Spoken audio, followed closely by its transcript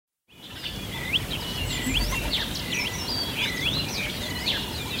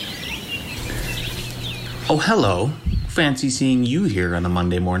Oh, hello. Fancy seeing you here on a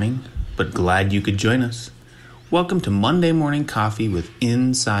Monday morning, but glad you could join us. Welcome to Monday Morning Coffee with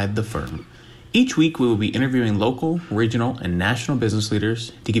Inside the Firm. Each week we will be interviewing local, regional, and national business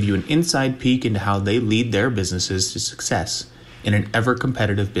leaders to give you an inside peek into how they lead their businesses to success in an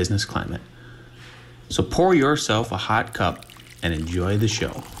ever-competitive business climate. So pour yourself a hot cup and enjoy the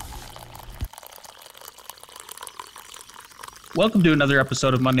show. Welcome to another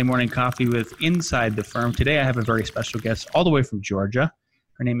episode of Monday Morning Coffee with Inside the Firm. Today I have a very special guest all the way from Georgia.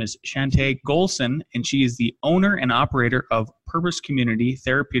 Her name is Shante Golson, and she is the owner and operator of Purpose Community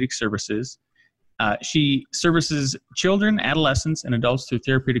Therapeutic Services. She services children, adolescents, and adults through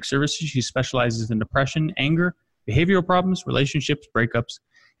therapeutic services. She specializes in depression, anger, behavioral problems, relationships, breakups,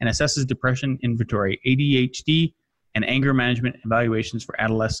 and assesses depression inventory, ADHD, and anger management evaluations for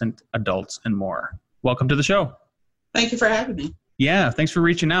adolescent, adults, and more. Welcome to the show. Thank you for having me. Yeah, thanks for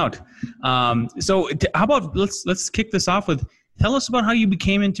reaching out. How about let's kick this off with, tell us about how you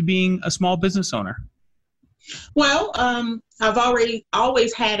became into being a small business owner. Well, I've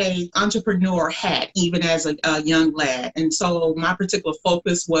always had an entrepreneur hat, even as a young lad. And so my particular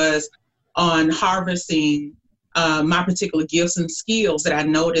focus was on harvesting my particular gifts and skills that I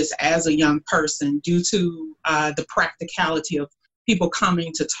noticed as a young person due to the practicality of people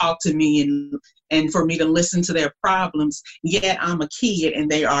coming to talk to me and for me to listen to their problems, yet I'm a kid and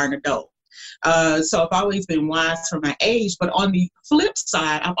they are an adult. So I've always been wise for my age, but on the flip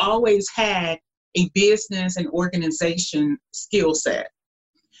side, I've always had a business and organization skill set.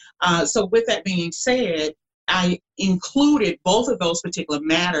 So with that being said, I included both of those particular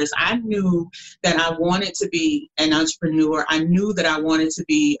matters. I knew that I wanted to be an entrepreneur. I knew that I wanted to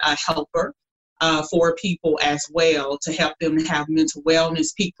be a helper for people as well, to help them to have mental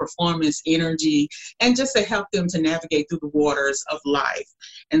wellness, peak performance, energy, and just to help them to navigate through the waters of life.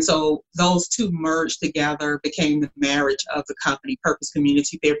 And so those two merged together became the marriage of the company, Purpose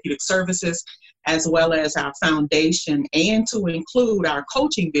Community Therapeutic Services, as well as our foundation, and to include our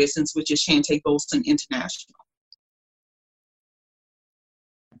coaching business, which is Shante Golson International.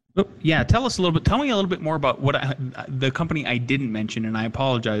 Yeah, tell me a little bit more about the company I didn't mention, and I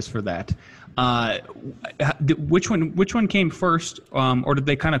apologize for that. Which one came first, or did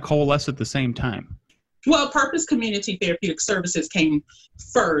they kind of coalesce at the same time? Well, Purpose Community Therapeutic Services came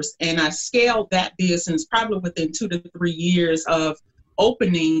first, and I scaled that business probably within 2 to 3 years of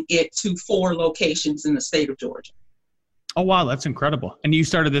opening it to 4 locations in the state of Georgia. Oh, wow, that's incredible. And you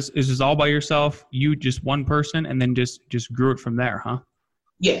started this, is this all by yourself? You just one person, and then just grew it from there, huh?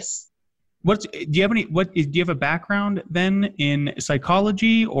 Yes. Do you have a background then in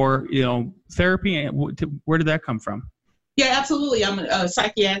psychology or, therapy? Where did that come from? Yeah, absolutely. I'm a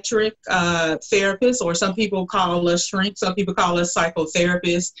psychiatric therapist, or some people call us shrink. Some people call us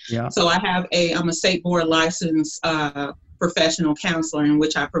psychotherapists. Yeah. So I'm a state board licensed professional counselor, in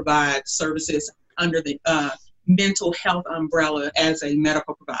which I provide services under the mental health umbrella as a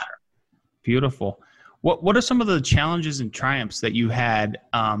medical provider. Beautiful. What are some of the challenges and triumphs that you had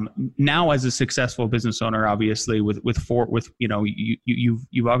now as a successful business owner? Obviously,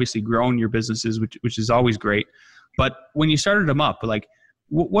 you've obviously grown your businesses, which is always great. But when you started them up, like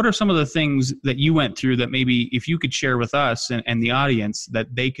what are some of the things that you went through that maybe if you could share with us and the audience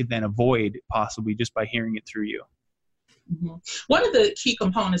that they could then avoid possibly just by hearing it through you? Mm-hmm. One of the key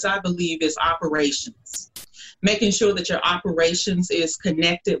components, I believe, is operations. Making sure that your operations is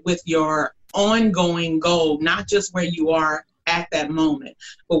connected with your ongoing goal, not just where you are at that moment,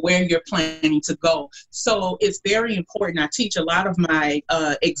 but where you're planning to go. So it's very important. I teach a lot of my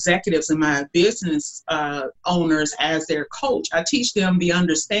executives and my business owners as their coach. I teach them the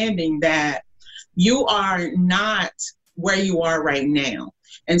understanding that you are not where you are right now.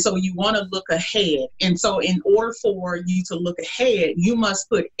 And so you want to look ahead. And so in order for you to look ahead, you must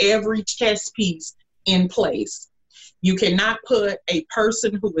put every chess piece in place. You cannot put a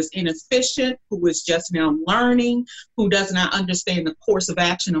person who is inefficient, who is just now learning, who does not understand the course of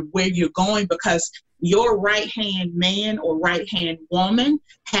action of where you're going, because your right-hand man or right-hand woman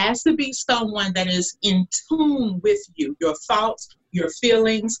has to be someone that is in tune with you, your thoughts, your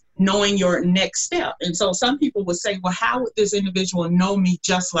feelings, knowing your next step. And so some people would say, well, how would this individual know me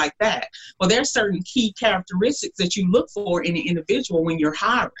just like that? Well, there are certain key characteristics that you look for in an individual when you're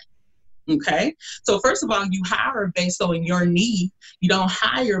hiring. Okay. So first of all, you hire based on your need. You don't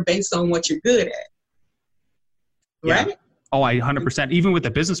hire based on what you're good at. Right? Yeah. Oh, I 100%. Even with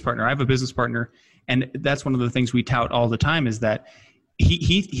a business partner, I have a business partner, and that's one of the things we tout all the time is that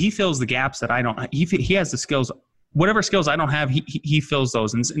he fills the gaps that I don't. He has the skills, whatever skills I don't have, he fills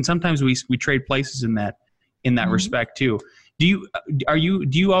those, and sometimes we trade places in that mm-hmm. respect too. Do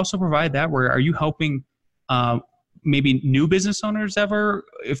you also provide that, where are you helping maybe new business owners ever,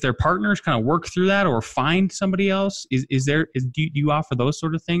 if their partners, kind of work through that or find somebody else? Do you offer those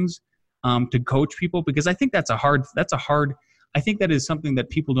sort of things to coach people? Because I think I think that is something that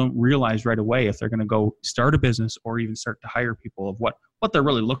people don't realize right away if they're going to go start a business or even start to hire people, of what they're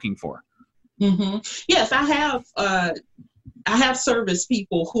really looking for. Mm-hmm. Yes, I have serviced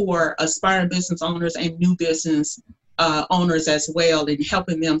people who are aspiring business owners and new business owners as well, in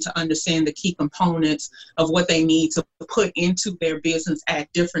helping them to understand the key components of what they need to put into their business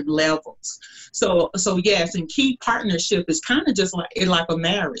at different levels. So yes, and key partnership is kind of just like a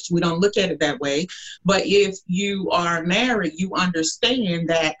marriage. We don't look at it that way, but if you are married, you understand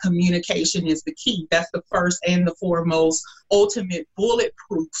that communication is the key. That's the first and the foremost ultimate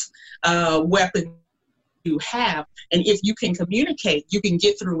bulletproof weapon you have. And if you can communicate, you can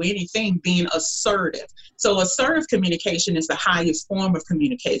get through anything. Being assertive. So assertive communication is the highest form of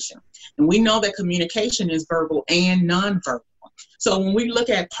communication. And we know that communication is verbal and nonverbal. So when we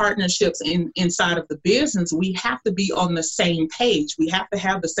look at partnerships inside of the business, we have to be on the same page. We have to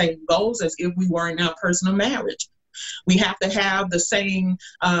have the same goals as if we were in our personal marriage. We have to have the same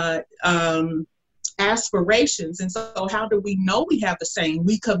aspirations. And so how do we know we have the same?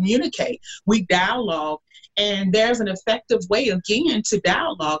 We communicate, we dialogue, and there's an effective way, again, to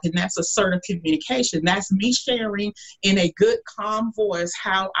dialogue, and that's assertive communication. That's me sharing in a good, calm voice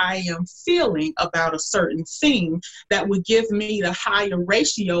how I am feeling about a certain thing that would give me the higher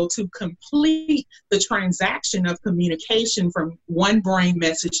ratio to complete the transaction of communication from one brain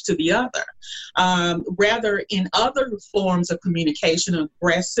message to the other. Rather, in other forms of communication,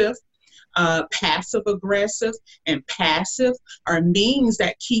 aggressive, passive aggressive, and passive are means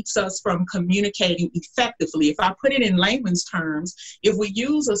that keeps us from communicating effectively. If I put it in layman's terms, if we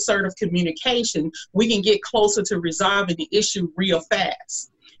use assertive communication, we can get closer to resolving the issue real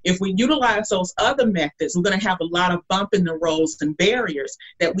fast. If we utilize those other methods, we're going to have a lot of bump in the roads and barriers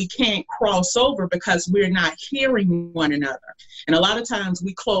that we can't cross over because we're not hearing one another. And a lot of times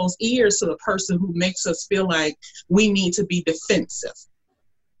we close ears to the person who makes us feel like we need to be defensive.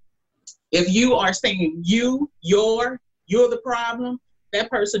 If you are saying you're the problem, that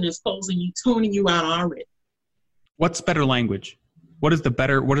person is closing you, tuning you out already. What's better language? What is the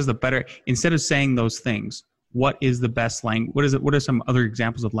better, instead of saying those things, what is the best language? What are some other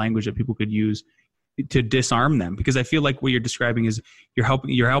examples of language that people could use to disarm them? Because I feel like what you're describing is you're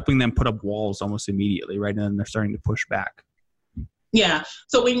helping them put up walls almost immediately, right? And then they're starting to push back. Yeah.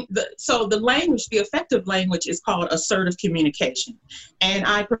 So the language, the effective language is called assertive communication. And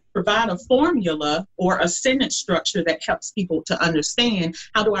I provide a formula or a sentence structure that helps people to understand,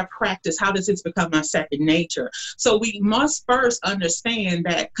 how do I practice? How does this become my second nature? So we must first understand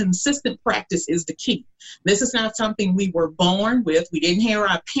that consistent practice is the key. This is not something we were born with. We didn't hear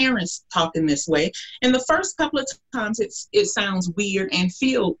our parents talking this way. And the first couple of times it sounds weird and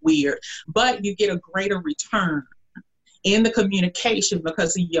feel weird, but you get a greater return in the communication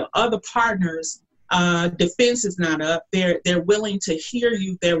because your other partner's defense is not up. They're willing to hear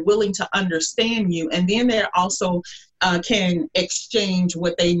you. They're willing to understand you. And then they're also can exchange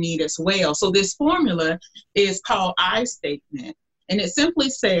what they need as well. So this formula is called I statement. And it simply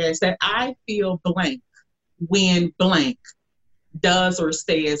says that I feel blank when blank does or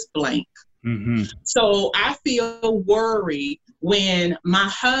says blank. Mm-hmm. So I feel worried when my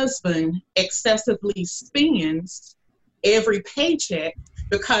husband excessively spends every paycheck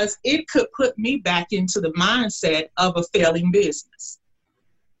because it could put me back into the mindset of a failing business.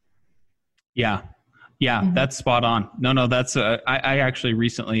 Yeah. Mm-hmm. That's spot on. No, that's I actually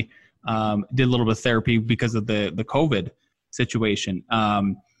recently did a little bit of therapy because of the COVID situation.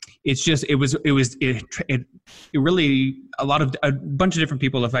 It's just it really a bunch of different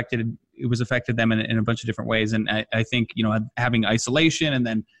people affected them in a bunch of different ways, and I think having isolation and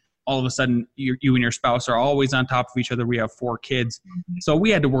then all of a sudden you and your spouse are always on top of each other. We have 4 kids. So we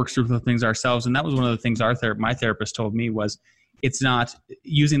had to work through the things ourselves. And that was one of the things my therapist told me was it's not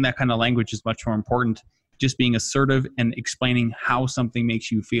using that kind of language is much more important. Just being assertive and explaining how something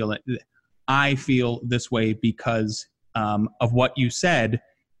makes you feel. I feel this way because of what you said,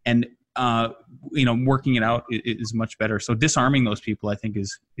 and working it out is much better. So disarming those people, I think,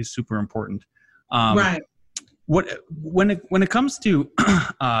 is super important. Right. When it comes to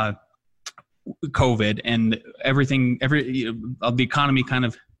COVID and everything, the economy kind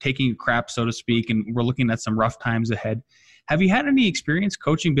of taking a crap, so to speak, and we're looking at some rough times ahead, have you had any experience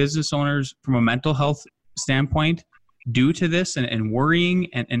coaching business owners from a mental health standpoint due to this and worrying,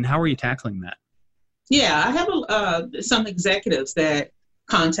 and how are you tackling that? Yeah, I have some executives that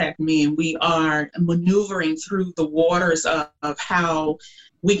contact me, and we are maneuvering through the waters of how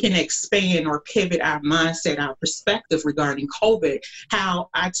we can expand or pivot our mindset, our perspective regarding COVID, how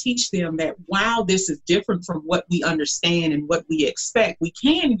I teach them that while this is different from what we understand and what we expect, we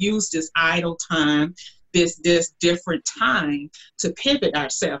can use this idle time, this different time to pivot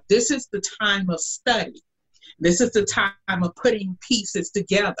ourselves. This is the time of study. This is the time of putting pieces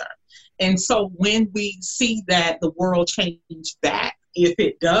together. And so when we see that the world change back, if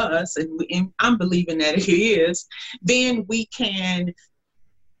it does, and I'm believing that it is, then we can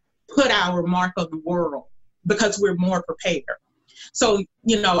put our mark on the world because we're more prepared. So,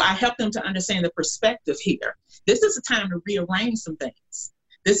 I help them to understand the perspective here. This is a time to rearrange some things.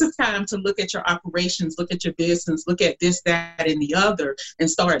 This is time to look at your operations, look at your business, look at this, that, and the other, and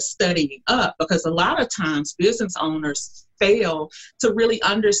start studying up, because a lot of times business owners fail to really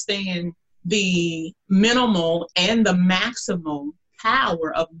understand the minimal and the maximum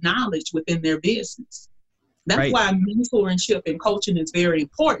power of knowledge within their business. That's right. Why mentorship and coaching is very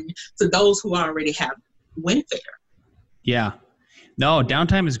important to those who already have went there. Yeah. No,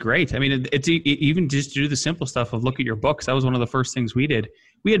 downtime is great. I mean, it's even just to do the simple stuff of look at your books. That was one of the first things we did.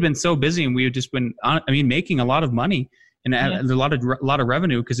 We had been so busy and we had just been, making a lot of money and a lot of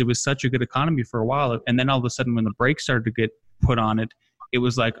revenue because it was such a good economy for a while. And then all of a sudden when the brakes started to get put on it, it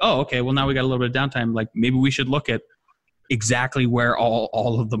was like, oh, okay, well now we got a little bit of downtime. Like maybe we should look at exactly where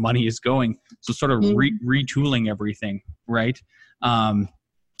all of the money is going. So sort of retooling everything, right?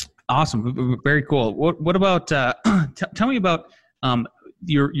 Awesome. Very cool. What about, tell me about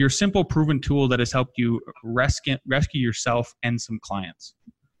your simple proven tool that has helped you rescue yourself and some clients.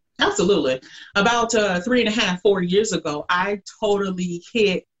 Absolutely. About 4 years ago, I totally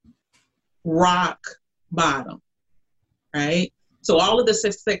hit rock bottom, right? So all of the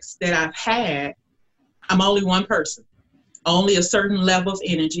success that I've had, I'm only one person, only a certain level of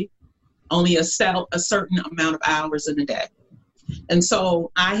energy, only a certain amount of hours in a day. And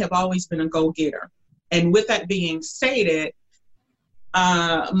so I have always been a go-getter. And with that being stated,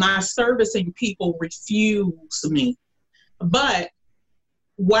 my servicing people refuse me. But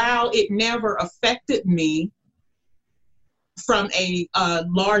while it never affected me from a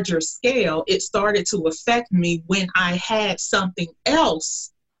larger scale, it started to affect me when I had something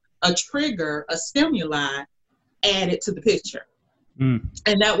else, a trigger, a stimuli added to the picture. And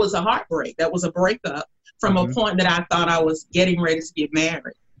that was a heartbreak. That was a breakup from a point that I thought I was getting ready to get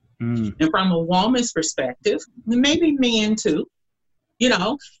married. And from a woman's perspective, maybe men too,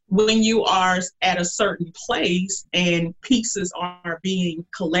 when you are at a certain place and pieces are being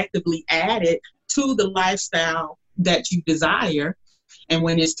collectively added to the lifestyle that you desire, and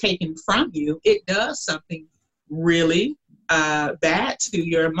when it's taken from you, it does something really bad to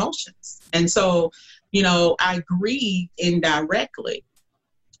your emotions. And so, I grieved indirectly.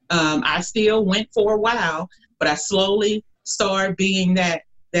 I still went for a while, but I slowly started being that,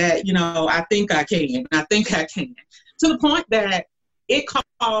 I think I can, to the point that it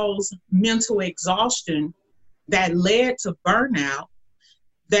caused mental exhaustion that led to burnout,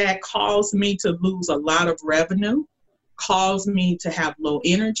 that caused me to lose a lot of revenue, caused me to have low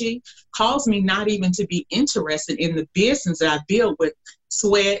energy, caused me not even to be interested in the business that I built with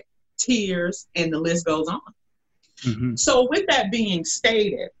sweat, tears, and the list goes on. So with that being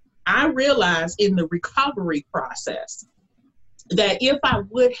stated, I realized in the recovery process that if I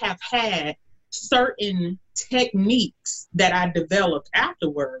would have had certain techniques that I developed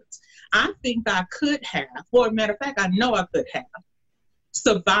afterwards, I think I could have, or a matter of fact, I know I could have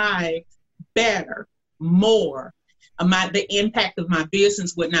survived better, more. The impact of my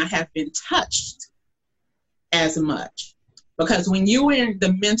business would not have been touched as much. Because when you're in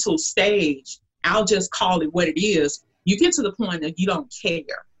the mental stage, I'll just call it what it is, you get to the point that you don't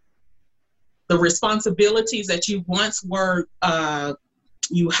care. The responsibilities that you once were,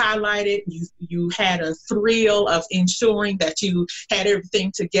 you highlighted, you had a thrill of ensuring that you had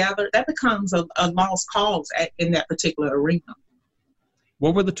everything together, that becomes a lost cause in that particular arena.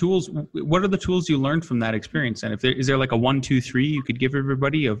 What are the tools you learned from that experience? And is there like a 1, 2, 3 you could give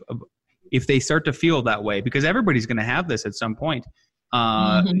everybody of if they start to feel that way? Because everybody's going to have this at some point.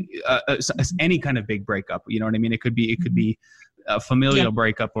 Any kind of big breakup, you know what I mean? It could be a familial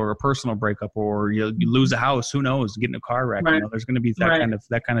breakup or a personal breakup, or you lose a house. Who knows? Get in a car wreck. Right. There's going to be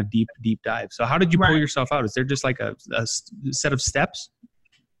that kind of deep dive. So how did you pull yourself out? Is there just like a set of steps?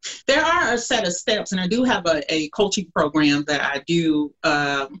 There are a set of steps, and I do have a coaching program that I do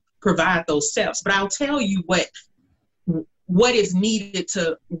provide those steps. But I'll tell you what is needed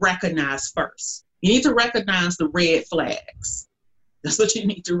to recognize first. You need to recognize the red flags. That's what you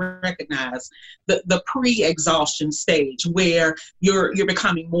need to recognize. The pre-exhaustion stage where you're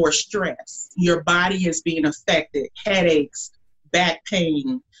becoming more stressed. Your body is being affected, headaches, back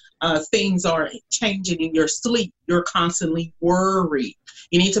pain, things are changing in your sleep, you're constantly worried.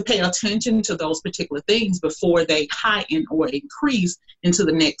 You need to pay attention to those particular things before they heighten or increase into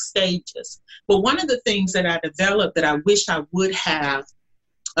the next stages. But one of the things that I developed that I wish I would have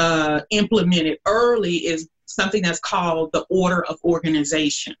implemented early is something that's called the order of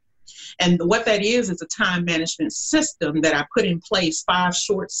organization. And what that is a time management system that I put in place, 5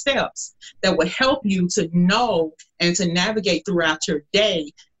 short steps that would help you to know and to navigate throughout your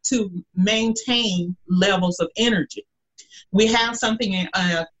day to maintain levels of energy. We have something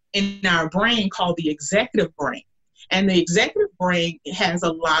in our brain called the executive brain. And the executive brain has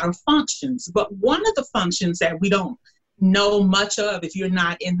a lot of functions. But one of the functions that we don't know much of if you're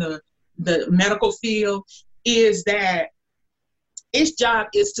not in the medical field is that its job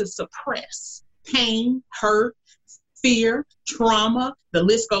is to suppress pain, hurt, fear, trauma, the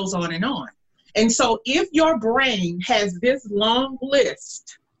list goes on and on. And so if your brain has this long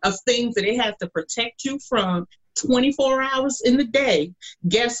list of things that it has to protect you from 24 hours in the day,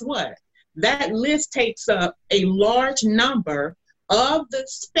 guess what? That list takes up a large number of the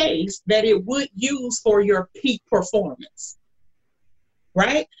space that it would use for your peak performance,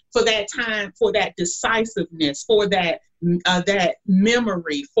 right? For that time, for that decisiveness, for that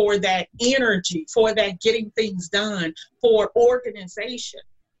memory, for that energy, for that getting things done, for organization.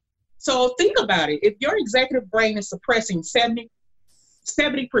 So think about it. If your executive brain is suppressing 70%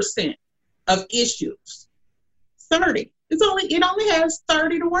 of issues, 30, it only has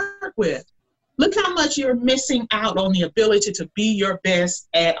 30 to work with. Look how much you're missing out on the ability to be your best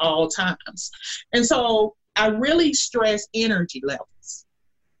at all times. And so I really stress energy levels.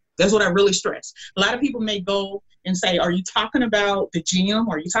 That's what I really stress. A lot of people may go and say, are you talking about the gym?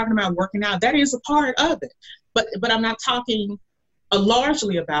 Are you talking about working out? That is a part of it. But I'm not talking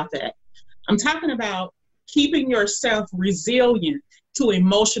largely about that. I'm talking about keeping yourself resilient to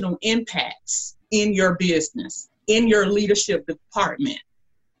emotional impacts in your business, in your leadership department.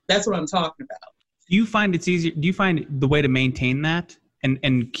 That's what I'm talking about. Do you find it's easier? Do you find the way to maintain that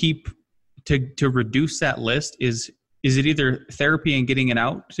and keep to reduce that list is it either therapy and getting it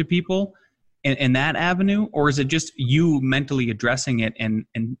out to people in that avenue, or is it just you mentally addressing it and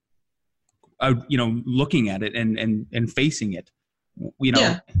looking at it and facing it?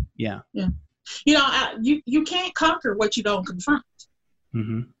 Yeah. You can't conquer what you don't confront.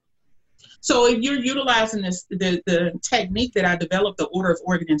 Mm-hmm. So if you're utilizing the technique that I developed, the order of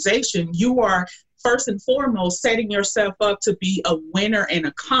organization, you are first and foremost setting yourself up to be a winner and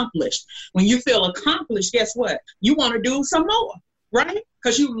accomplished. When you feel accomplished, guess what? You want to do some more, right?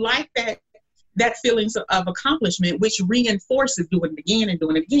 Because you like that feelings of accomplishment, which reinforces doing it again and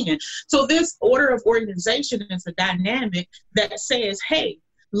doing it again. So this order of organization is a dynamic that says, hey,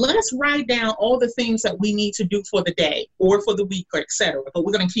 let's write down all the things that we need to do for the day or for the week, or et cetera. But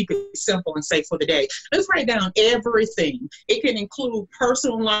we're going to keep it simple and say for the day. Let's write down everything. It can include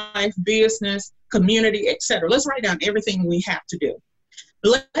personal life, business, community, et cetera. Let's write down everything we have to do.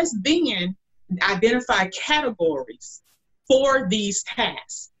 Let's then identify categories for these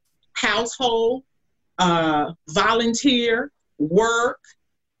tasks: household, volunteer, work,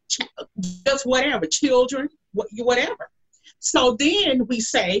 just whatever, children, whatever. So then we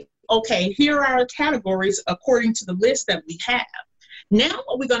say, okay, here are our categories according to the list that we have. Now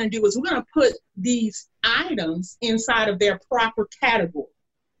what we're going to do is we're going to put these items inside of their proper category,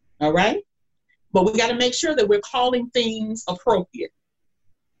 all right? But we got to make sure that we're calling things appropriate,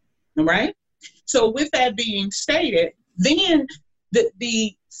 all right? So with that being stated, then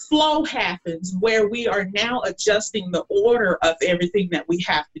the flow happens where we are now adjusting the order of everything that we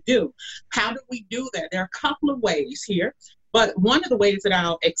have to do. How do we do that? There are a couple of ways here, but one of the ways that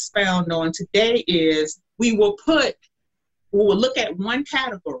I'll expound on today is we will look at one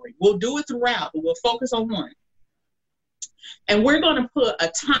category. We'll do it throughout, but we'll focus on one. And we're going to put a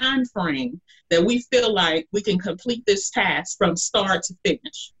time frame that we feel like we can complete this task from start to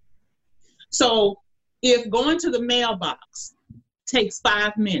finish. So if going to the mailbox takes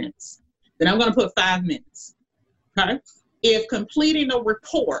 5 minutes, then I'm going to put 5 minutes. Okay? If completing a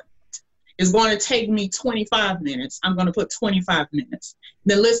report is going to take me 25 minutes, I'm going to put 25 minutes.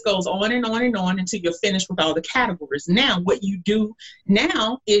 The list goes on and on and on until you're finished with all the categories. Now, what you do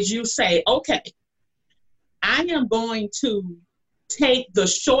now is you say, okay, I am going to take the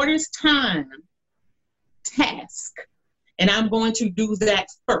shortest time task, and I'm going to do that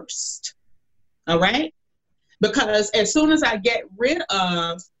first. All right? Because as soon as I get rid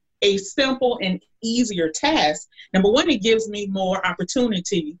of a simple and easier task, number one, it gives me more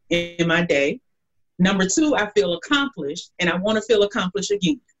opportunity in my day. Number two, I feel accomplished, and I want to feel accomplished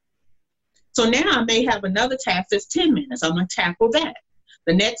again. So now I may have another task that's 10 minutes. I'm going to tackle that.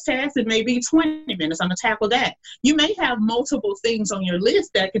 The next task, it may be 20 minutes. I'm going to tackle that. You may have multiple things on your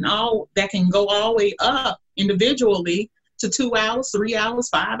list that can go all the way up individually to 2 hours, 3 hours,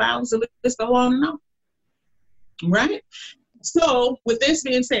 5 hours. The list go on and on. Right? So with this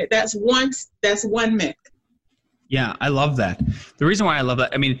being said, that's one method. Yeah, I love that. The reason why I love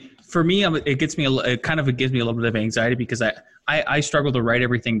that, I mean, for me, it gives me a little bit of anxiety because I struggle to write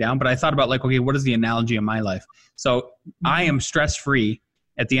everything down, but I thought about like, okay, what is the analogy of my life? So I am stress-free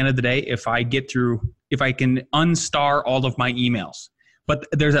at the end of the day if I can unstar all of my emails, but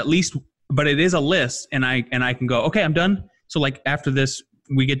it is a list and I can go, okay, I'm done. So like after this,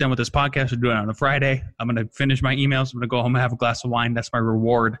 we get done with this podcast, we're doing it on a Friday. I'm going to finish my emails. I'm going to go home and have a glass of wine. That's my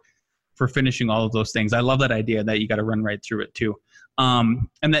reward for finishing all of those things. I love that idea that you got to run right through it too. And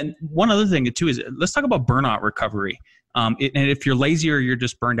then one other thing too is let's talk about burnout recovery. And if you're lazy or you're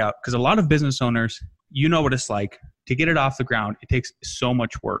just burned out, because a lot of business owners, you know what it's like to get it off the ground. It takes so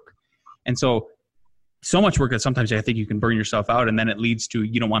much work. And so much work that sometimes I think you can burn yourself out and then it leads to,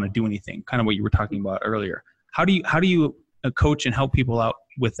 you don't want to do anything, kind of what you were talking about earlier. How do you coach and help people out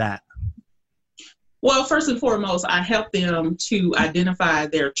with that? Well, first and foremost, I help them to identify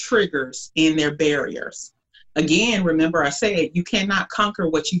their triggers and their barriers. Again, remember I said you cannot conquer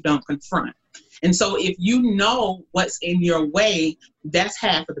what you don't confront. And so if you know what's in your way, that's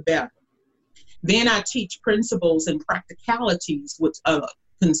half of the battle. Then I teach principles and practicalities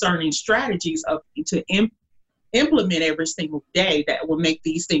concerning strategies to implement every single day that will make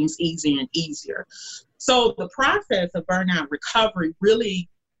these things easier and easier. So the process of burnout recovery really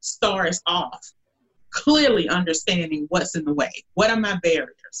starts off clearly understanding what's in the way. What are my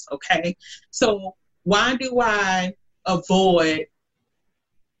barriers? Okay. So why do I avoid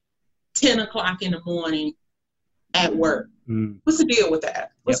 10 o'clock in the morning at work? What's the deal with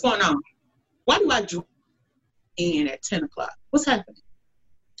that? What's going on? Why do I join in at 10 o'clock? What's happening?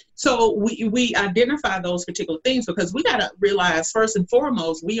 So we identify those particular things because we got to realize first and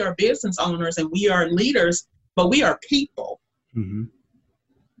foremost, we are business owners and we are leaders, but we are people. Mm-hmm.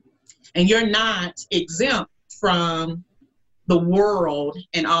 And you're not exempt from the world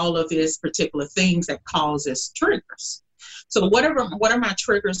and all of these particular things that causes triggers. So what are my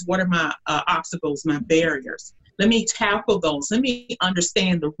triggers? What are my obstacles, my barriers? Let me tackle those. Let me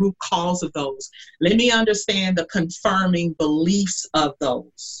understand the root cause of those. Let me understand the confirming beliefs of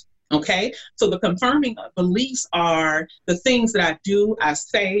those. Okay? So the confirming beliefs are the things that I do, I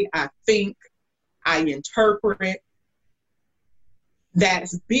say, I think, I interpret,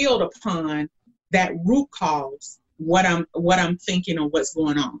 that's built upon that root cause, what I'm thinking or what's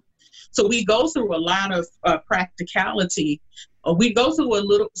going on. So we go through a lot of practicality. We go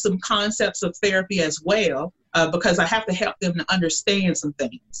through some concepts of therapy as well, because I have to help them to understand some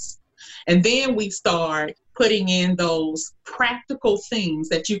things. And then we start putting in those practical things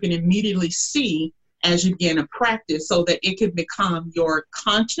that you can immediately see as you begin to practice so that it can become your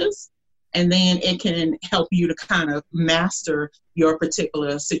conscious, and then it can help you to kind of master your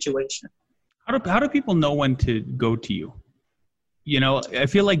particular situation. How do people know when to go to you? You know, I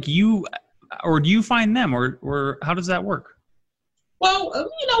feel like or do you find them, or how does that work? Well,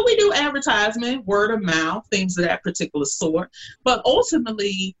 we do advertisement, word of mouth, things of that particular sort. But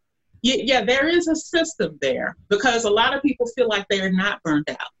ultimately, yeah, there is a system there because a lot of people feel like they're not burned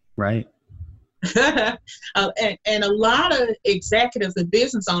out. Right. And a lot of executives and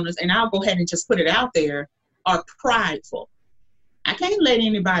business owners, and I'll go ahead and just put it out there, are prideful. I can't let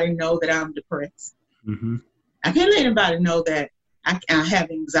anybody know that I'm depressed. Mm-hmm. I can't let anybody know that I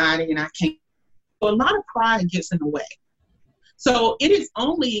have anxiety and I can't. So a lot of pride gets in the way. So it is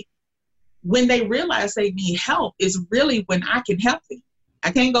only when they realize they need help is really when I can help them.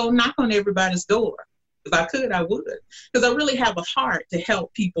 I can't go knock on everybody's door. If I could, I would. Because I really have a heart to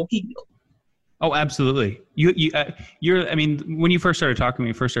help people heal. Oh, absolutely. I mean, when you first started talking, when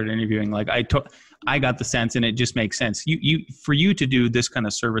you first started interviewing, like I got the sense, and it just makes sense. For you to do this kind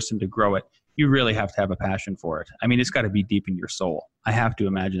of service and to grow it, you really have to have a passion for it. I mean, it's got to be deep in your soul. I have to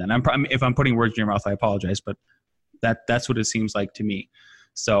imagine that. If I'm putting words in your mouth, I apologize, but that's what it seems like to me.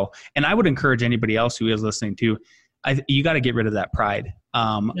 So, and I would encourage anybody else who is listening to, you got to get rid of that pride.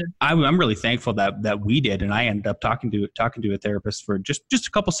 I'm really thankful that we did, and I ended up talking to a therapist for just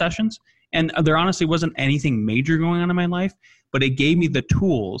a couple sessions, and there honestly wasn't anything major going on in my life, but it gave me the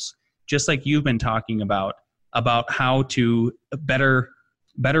tools, just like you've been talking about how to better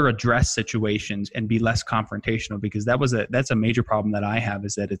address situations and be less confrontational, because that's a major problem that I have,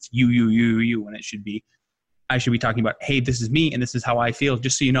 is that it's you when it should be, I should be talking about, hey, this is me and this is how I feel,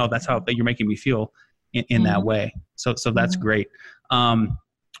 just so you know, that's how you're making me feel in that way. So that's great. One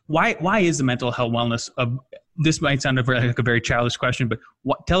why is the mental health wellness of, this might sound like a very childish question, but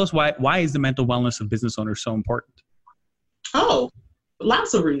tell us why is the mental wellness of business owners so important? Oh,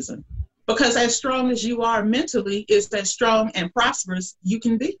 lots of reasons. Because as strong as you are mentally is as strong and prosperous you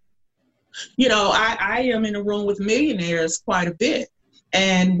can be. You know, I am in a room with millionaires quite a bit.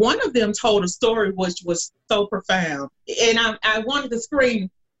 And one of them told a story which was so profound. And I wanted to scream,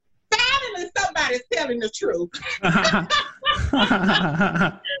 finally somebody's telling the truth.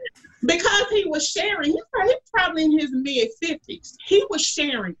 Because he was sharing, he's probably in his mid-50s. He was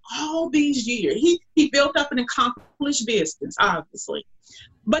sharing all these years. He built up an accomplished business, obviously.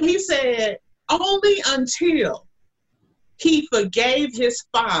 But he said, only until he forgave his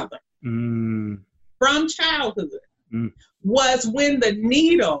father from childhood was when the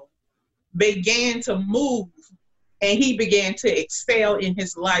needle began to move and he began to excel in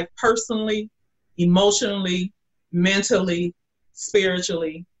his life personally, emotionally, mentally,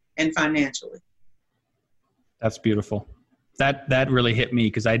 spiritually, and financially. That's beautiful. That really hit me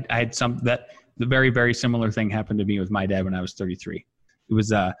because I had the very, very similar thing happened to me with my dad when I was 33. It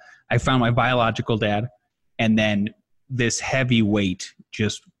was I found my biological dad, and then this heavy weight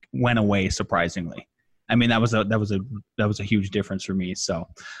just went away surprisingly. I mean, that was a huge difference for me. So,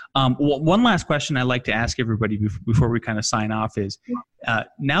 one last question I'd like to ask everybody before we kind of sign off is,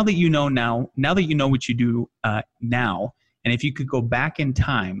 now that you know what you do now, and if you could go back in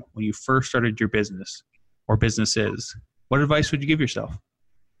time when you first started your business or businesses, what advice would you give yourself?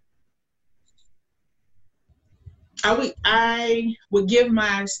 I would give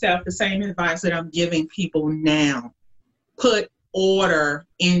myself the same advice that I'm giving people now. Put order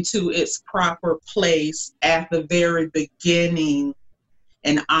into its proper place at the very beginning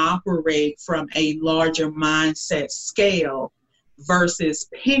and operate from a larger mindset scale versus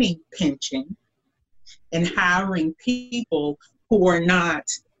penny pinching and hiring people who are not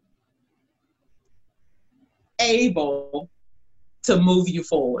able to move you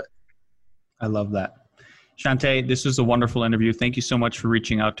forward. I love that. Shante, this was a wonderful interview. Thank you so much for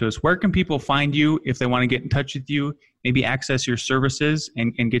reaching out to us. Where can people find you if they want to get in touch with you, maybe access your services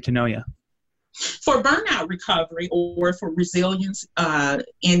and get to know you? For burnout recovery or for resilience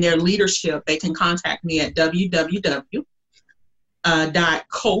in their leadership, they can contact me at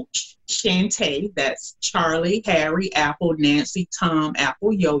www.coachshante, that's Charlie, Harry, Apple, Nancy, Tom,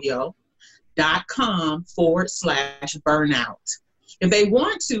 Apple, Yo-Yo.com/burnout. If they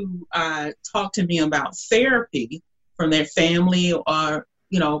want to talk to me about therapy from their family or,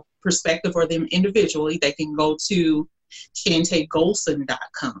 perspective or them individually, they can go to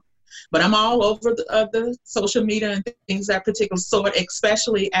ShantaeGolson.com. But I'm all over the social media and things that particular sort,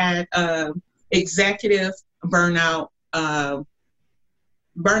 especially at Executive Burnout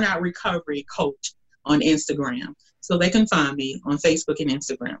Recovery Coach on Instagram. So they can find me on Facebook and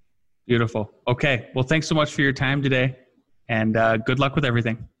Instagram. Beautiful. Okay. Well, thanks so much for your time today. And good luck with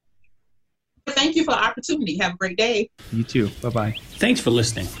everything. Thank you for the opportunity. Have a great day. You too. Bye-bye. Thanks for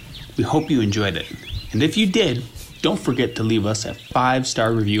listening. We hope you enjoyed it. And if you did, don't forget to leave us a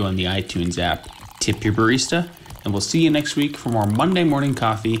 5-star review on the iTunes app. Tip your barista, and we'll see you next week for more Monday Morning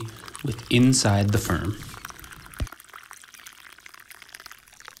Coffee with Inside the Firm.